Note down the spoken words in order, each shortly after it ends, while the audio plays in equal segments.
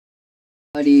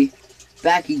Buddy,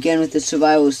 back again with the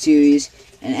survival series,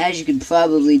 and as you could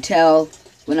probably tell,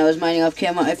 when I was mining off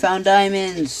camera, I found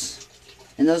diamonds!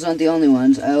 And those aren't the only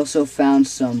ones. I also found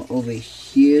some over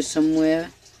here somewhere.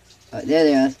 There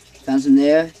they are. Found some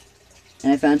there,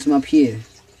 and I found some up here.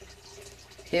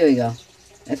 Here we go.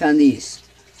 I found these.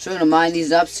 So we're gonna mine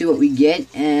these up, see what we get,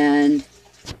 and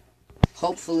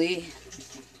hopefully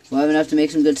we'll have enough to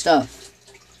make some good stuff.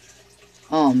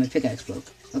 Oh, my pickaxe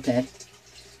broke. Okay.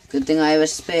 Good thing I have a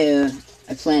spare.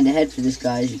 I planned ahead for this,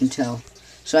 guy, as you can tell.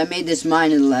 So I made this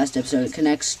mine in the last episode. It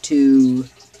connects to...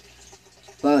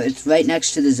 well, it's right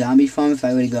next to the zombie farm if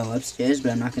I were to go upstairs,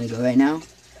 but I'm not going to go right now.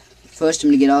 First,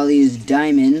 I'm going to get all these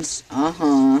diamonds.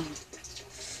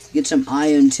 Get some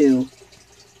iron, too.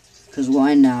 Because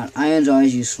why not? Iron's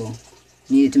always useful.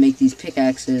 Need it to make these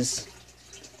pickaxes.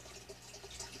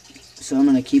 So I'm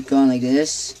going to keep going like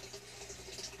this.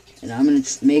 And I'm going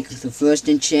to make the first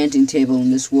enchanting table in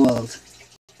this world.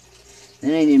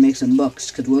 Then I need to make some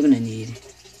books, because we're going to need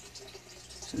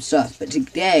some stuff. But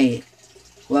today,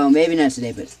 well, maybe not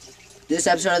today, but this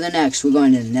episode or the next, we're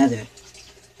going to the Nether.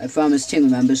 I promised Tim,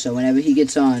 remember, so whenever he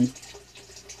gets on,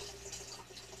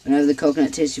 whenever the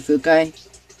coconut tasty fruit guy,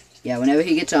 yeah, whenever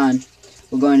he gets on,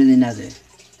 we're going to the Nether.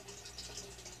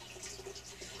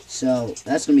 So,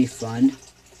 that's going to be fun.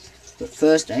 But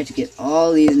first, I have to get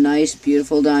all these nice,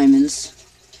 beautiful diamonds.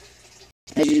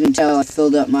 As you can tell, I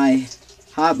filled up my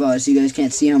hotbar so you guys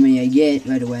can't see how many I get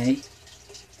right away.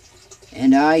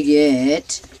 And I get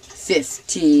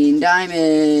 15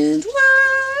 diamonds.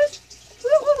 What?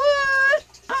 What?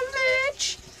 I'm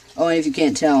rich. Oh, and if you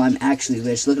can't tell, I'm actually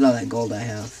rich. Look at all that gold I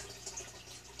have.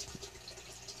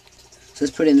 So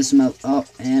let's put it in the smelter. Oh,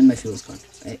 and my fuel's gone.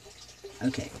 Right.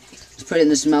 Okay. Let's put it in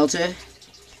the smelter.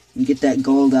 And get that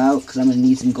gold out, because I'm going to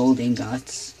need some gold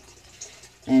ingots.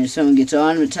 And if someone gets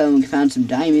on, I'm going to tell them we found some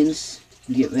diamonds.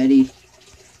 And get ready.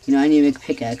 You know, I need to make a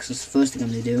pickaxe. That's the first thing I'm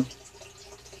going to do.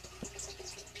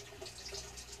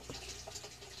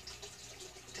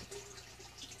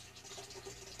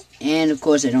 And, of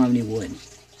course, I don't have any wood.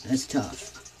 That's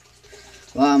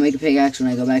tough. Well, I'll make a pickaxe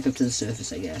when I go back up to the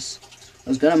surface, I guess. I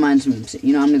was going to mine some...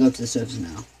 you know, I'm going to go up to the surface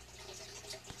now.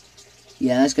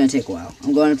 Yeah, that's going to take a while.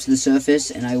 I'm going up to the surface,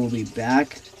 and I will be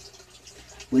back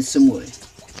with some wood.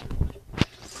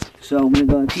 So, I'm going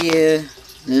to go up here.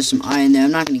 There's some iron there.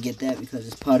 I'm not going to get that because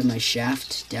it's part of my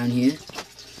shaft down here.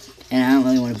 And I don't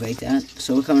really want to break that.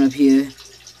 So, we're coming up here.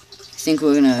 I think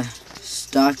we're going to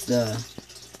stock the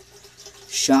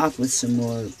shop with some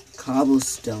more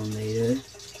cobblestone later.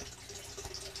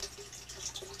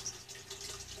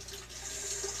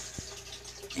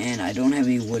 And I don't have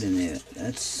any wood in there.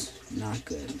 That's not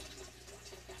good.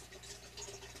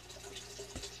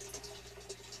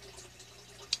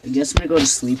 I guess I'm gonna go to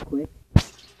sleep quick.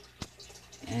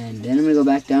 And then I'm gonna go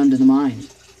back down to the mine.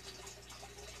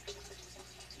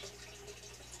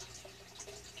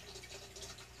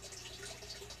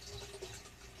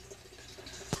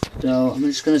 So I'm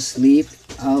just gonna sleep.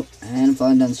 Oh, and I'm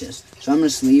falling downstairs. So I'm gonna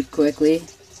sleep quickly.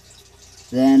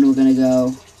 Then we're gonna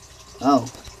go. Oh,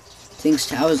 Thing's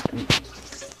towers.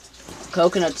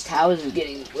 Coconut's towers is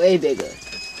getting way bigger.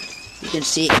 You can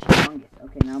see it.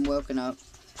 Okay, now I'm woken up.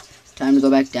 Time to go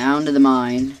back down to the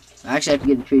mine. I actually have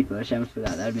to get a tree first. I almost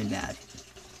forgot. That would have been bad.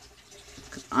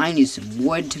 Because I need some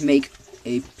wood to make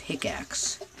a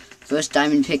pickaxe. First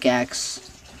diamond pickaxe.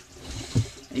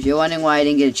 If you're wondering why I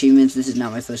didn't get achievements, this is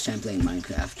not my first time playing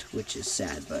Minecraft. Which is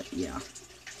sad, but yeah.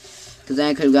 Because then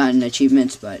I could have gotten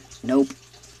achievements, but nope.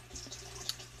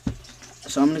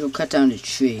 So I'm going to go cut down a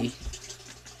tree.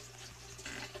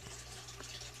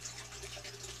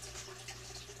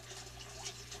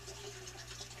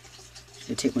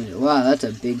 Take one. Wow, that's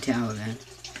a big tower, man.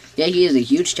 Yeah, he is a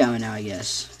huge tower now, I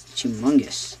guess. It's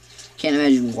humongous. Can't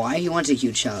imagine why he wants a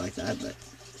huge tower like that, but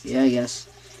yeah, I guess.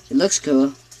 It looks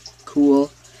cool. Cool.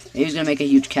 Maybe he's gonna make a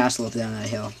huge castle up there on that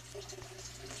hill.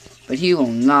 But he will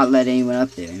not let anyone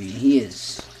up there. I mean, he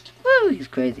is... woo, he's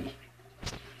crazy.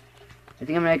 I think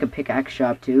I'm gonna make a pickaxe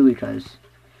shop too, because...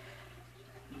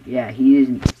 yeah, he's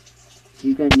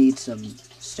gonna need some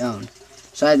stone.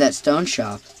 So I have that stone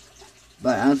shop.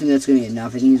 But I don't think that's going to be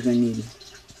enough. I think he's going to need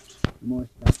more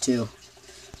stuff, too.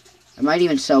 I might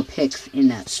even sell picks in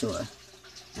that store.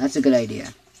 That's a good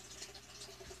idea.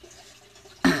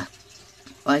 Well,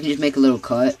 I can just make a little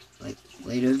cut, like,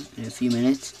 later, in a few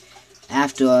minutes.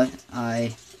 After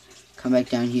I come back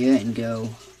down here and go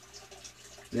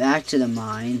back to the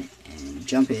mine and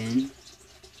jump in.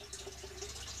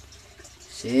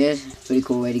 See it? Pretty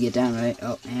cool way to get down, right?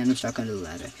 Oh, and I'm stuck under the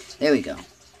ladder. There we go.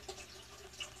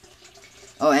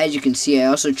 Oh, as you can see, I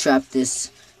also trapped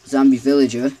this zombie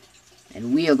villager,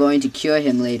 and we are going to cure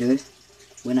him later.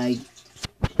 when I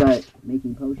start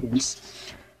making potions.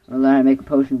 I'll learn how to make a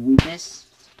potion of weakness.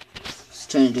 Let's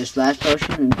turn it into a splash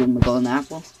potion and give him a golden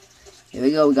apple. Here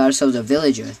we go, we got ourselves a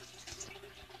villager.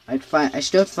 I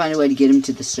still have to find a way to get him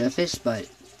to the surface, but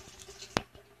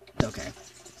it's okay.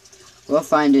 We'll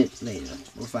find it later.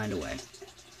 We'll find a way. I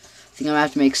think I'm gonna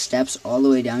have to make steps all the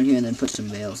way down here and then put some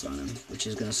rails on him, which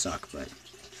is gonna suck, but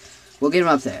we'll get him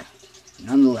up there,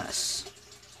 nonetheless.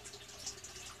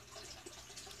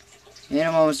 And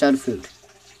I'm almost out of food.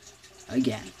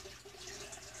 Again.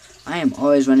 I am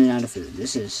always running out of food.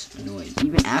 This is annoying.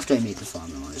 Even after I make the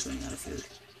farm, I'm always running out of food.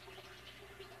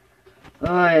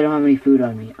 Oh, I don't have any food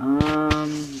on me.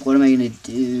 What am I gonna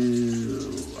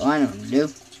do? Oh, I know what I'm gonna do.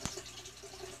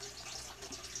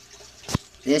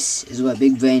 This is what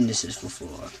big brain-ness is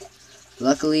for.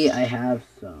 Luckily, I have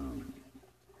some...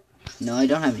 No, I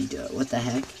don't have any dirt. What the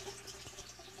heck?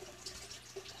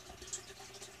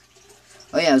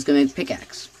 Oh yeah, I was gonna make a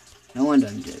pickaxe. No wonder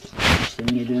I'm just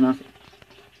sitting here doing nothing.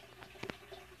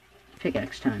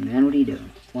 Pickaxe time, man. What are you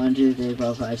doing? 1, 2, 3,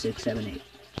 4, 5, 6, 7, 8.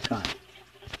 Come on.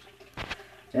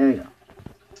 There we go.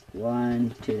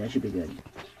 1, 2. That should be good.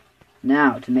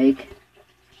 Now, to make...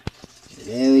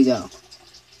 There we go.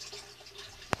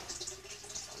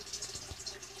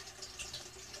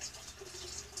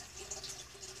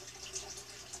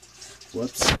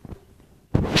 Whoops.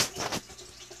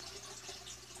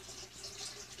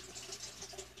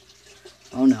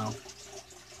 Oh no.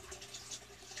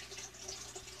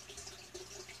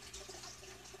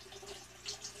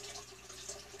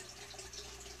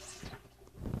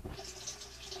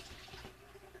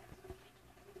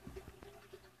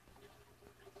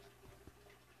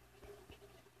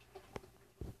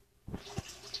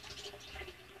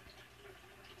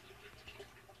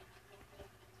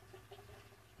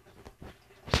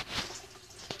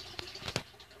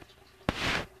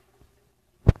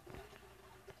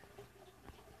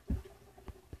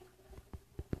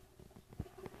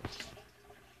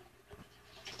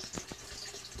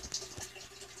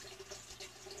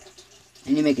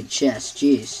 I need to make a chest,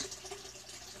 jeez.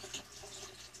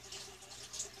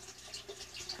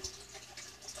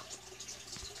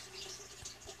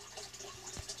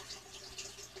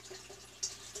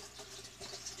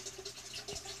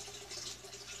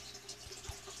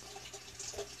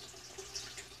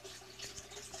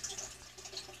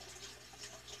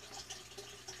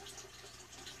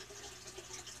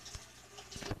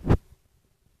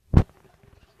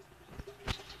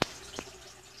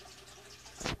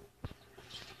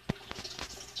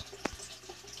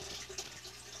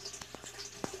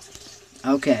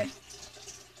 Okay.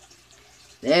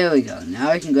 There we go. Now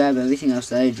I can grab everything else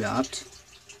that I dropped.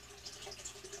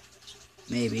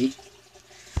 Maybe.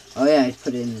 Oh yeah, I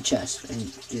put it in the chest. I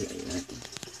didn't do that yet.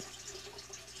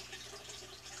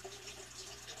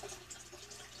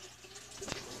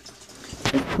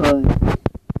 Let's put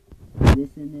this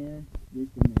in there, this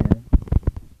in there,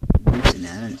 this in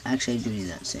there. Actually, I do need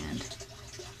that sand.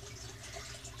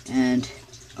 And,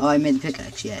 oh, I made the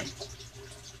pickaxe, yay.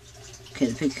 Okay,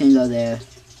 the pick can go there.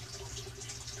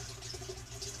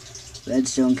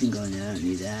 Redstone can go in there. I don't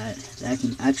need that.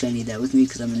 Actually, I need that with me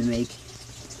because I'm going to make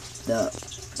the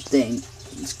thing.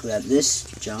 Let's grab this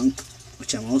junk,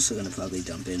 which I'm also going to probably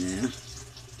dump in there.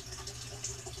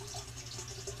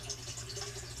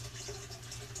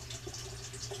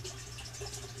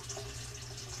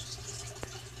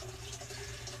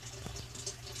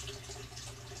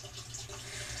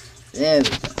 There we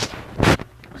go.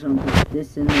 So I'm going to put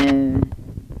this in there,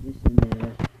 this in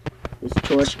there. This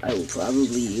torch I will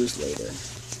probably use later.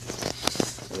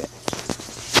 Okay.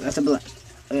 Got the blood.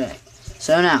 Okay.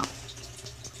 So now,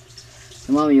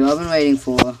 the moment you all been waiting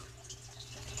for,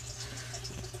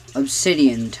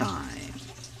 obsidian time.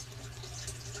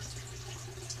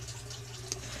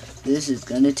 This is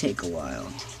gonna take a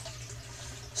while.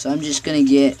 So I'm just gonna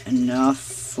get enough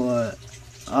for,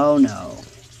 oh no.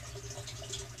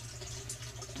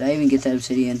 Did I even get that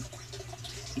obsidian?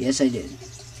 Yes, I did.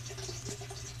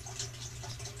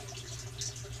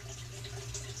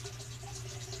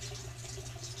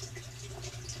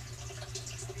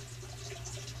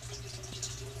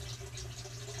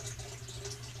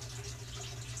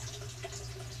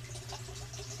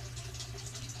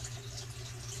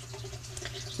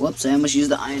 Whoops, I almost used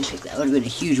the iron pick. That would have been a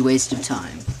huge waste of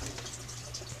time.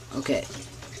 Okay,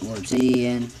 more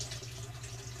obsidian.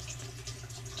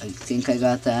 I think I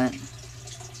got that.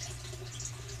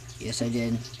 Yes, I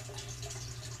did.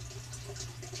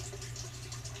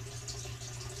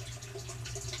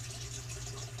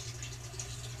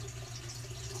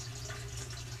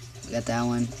 I got that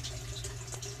one.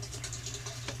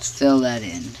 Let's fill that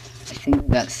in. I think I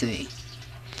got 3.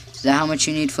 Is that how much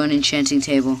you need for an enchanting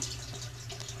table?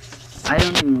 I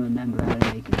don't even remember how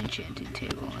to make an enchanting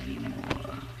table anymore.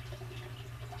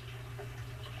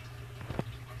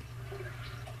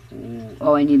 Ooh.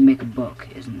 Oh, I need to make a book.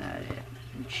 Isn't that it?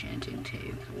 Enchanting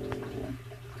table.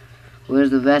 Where's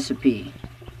the recipe?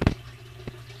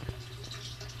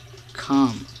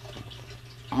 Come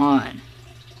on.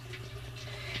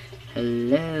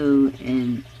 Hello,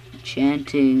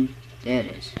 enchanting. There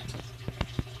it is.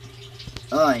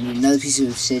 Oh, I need another piece of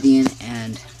obsidian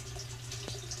and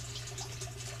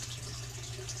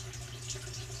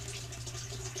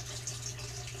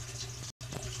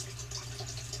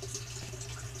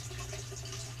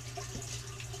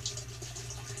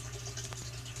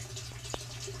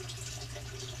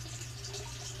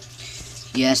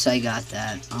yes, I got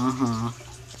that. Now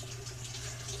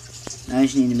I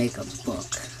just need to make a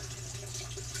book.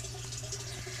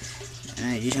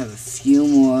 And I just have a few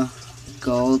more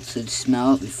gold to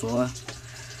smelt before.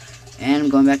 And I'm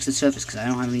going back to the surface because I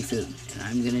don't have any food. And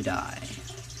I'm gonna die.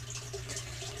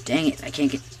 Dang it, I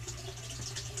can't get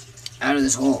out of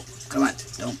this hole. Come on,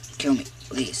 don't kill me,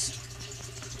 please.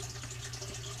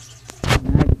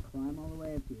 And I can climb all the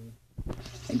way up here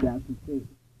and grab some food.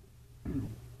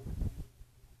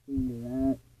 We can do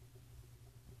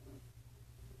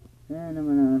that. And I'm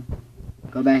gonna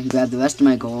go back and grab the rest of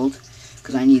my gold,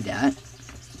 because I need that.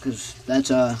 Because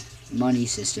that's a money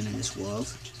system in this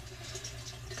world.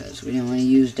 Because we didn't want to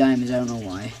use diamonds, I don't know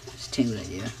why. It's a Ting's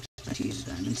idea not to use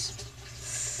diamonds.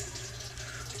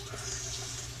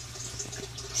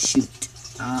 Shoot,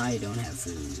 I don't have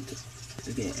food.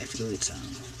 Okay, I have to go get some.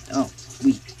 Oh,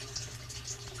 wheat.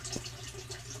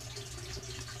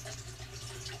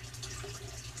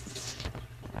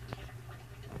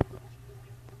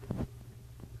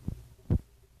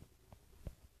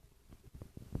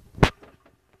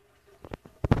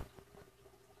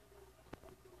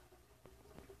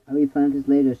 I'll replant this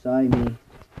later, sorry me.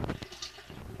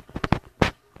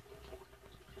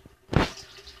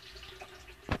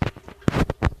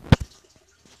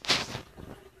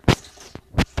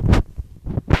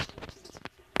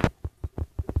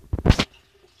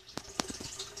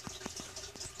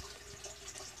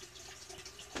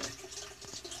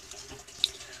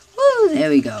 Woo, there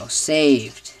we go,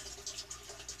 saved.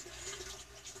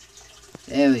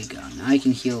 There we go, now I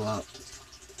can heal up.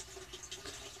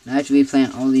 Now I have to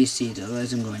replant all these seeds,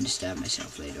 otherwise I'm going to stab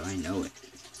myself later, I know it.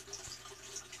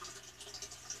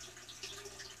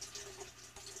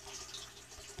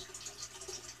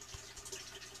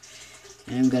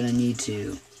 And I'm gonna need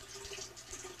to...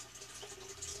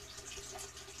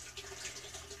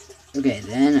 Okay,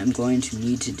 then I'm going to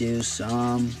need to do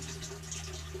some...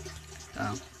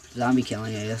 zombie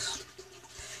killing, I guess.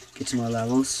 Get some more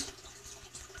levels.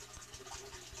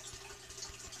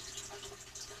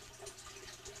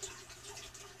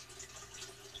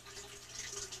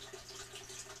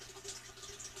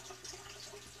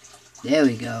 There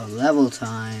we go, level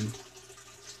time.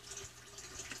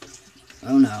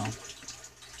 Oh no.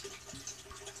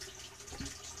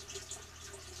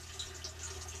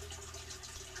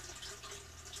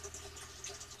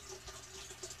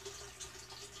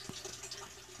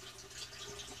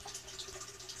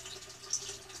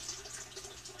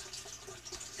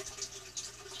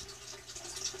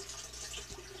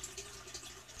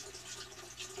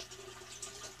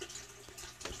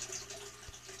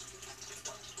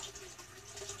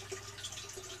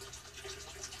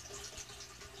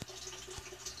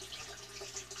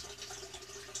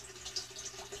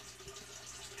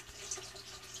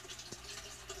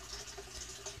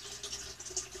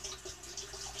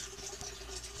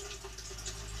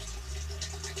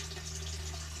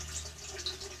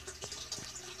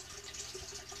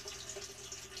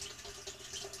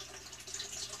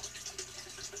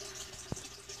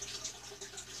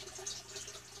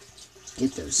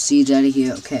 Get those seeds out of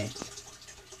here. Okay.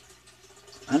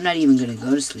 I'm not even going to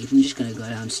go to sleep. I'm just going to go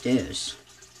downstairs.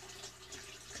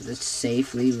 Because it's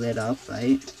safely lit up,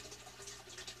 right?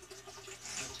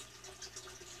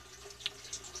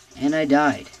 And I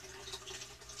died.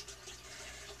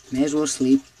 May as well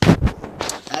sleep.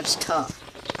 That's tough.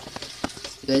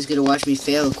 You guys get to watch me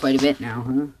fail quite a bit now,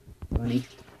 huh? Funny.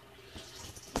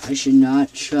 I should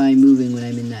not try moving when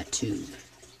I'm in that tube.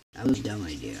 That was a dumb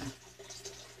idea.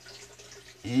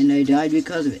 And I died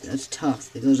because of it. That's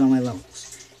tough. It goes on my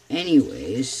levels.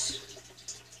 Anyways,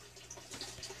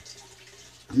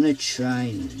 I'm going to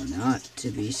try not to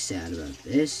be sad about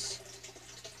this.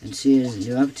 And see it as a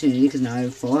new opportunity because now I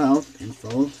have full health and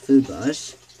full food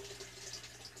bars.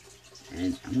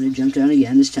 And I'm going to jump down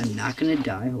again. This time not going to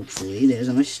die, hopefully. There's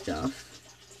all my stuff.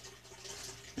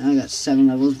 Now I got 7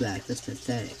 levels back. That's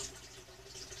pathetic.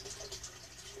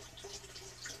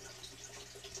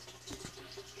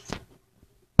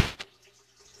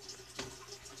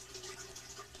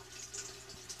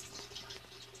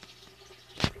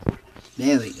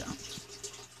 There we go.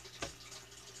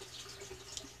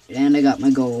 And I got my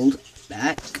gold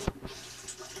back.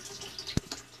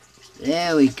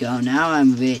 There we go. Now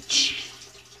I'm rich.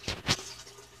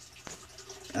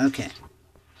 Okay.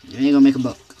 Now we're gonna make a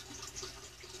book.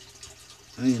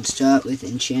 We can start with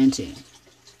enchanting.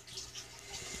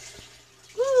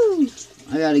 Woo!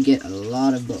 I gotta get a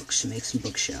lot of books to make some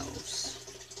bookshelves.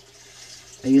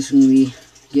 I guess I'm gonna be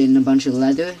getting a bunch of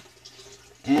leather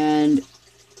and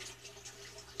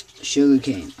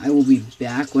sugarcane. I will be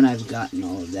back when I've gotten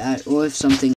all of that, or if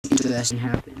something interesting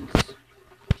happens.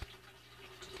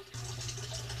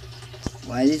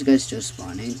 Why are these guys still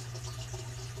spawning?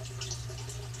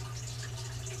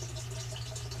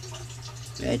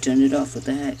 I turned it off, what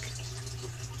the heck?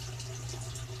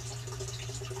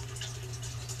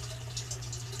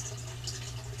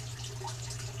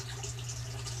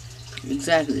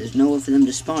 Exactly, there's nowhere for them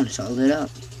to spawn, it's all lit up.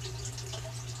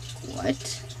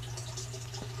 What?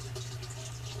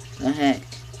 The heck?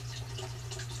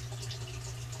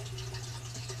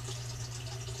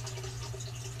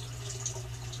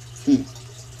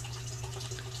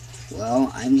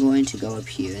 Well, I'm going to go up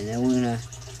here, and then we're gonna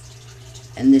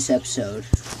end this episode.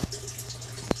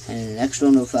 And in the next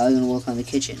one, we're probably gonna work on the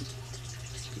kitchen,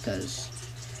 because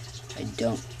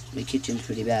my kitchen's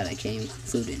pretty bad. I can't even put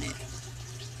food in it.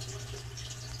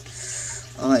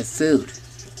 Oh, I have food.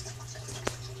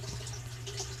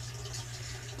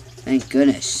 Thank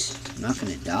goodness. I'm not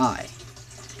gonna die.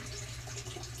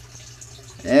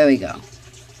 There we go.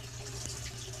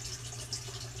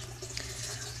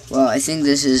 Well, I think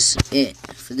this is it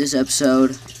for this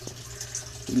episode.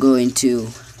 I'm going to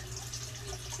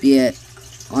be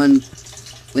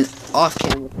off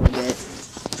camera for a bit.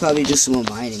 Probably do some more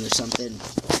mining or something.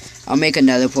 I'll make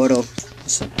another portal.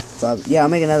 I'll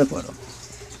make another portal.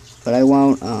 But I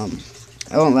won't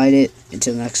light it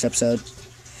until the next episode.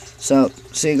 So,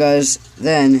 see you guys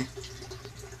then.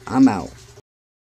 I'm out.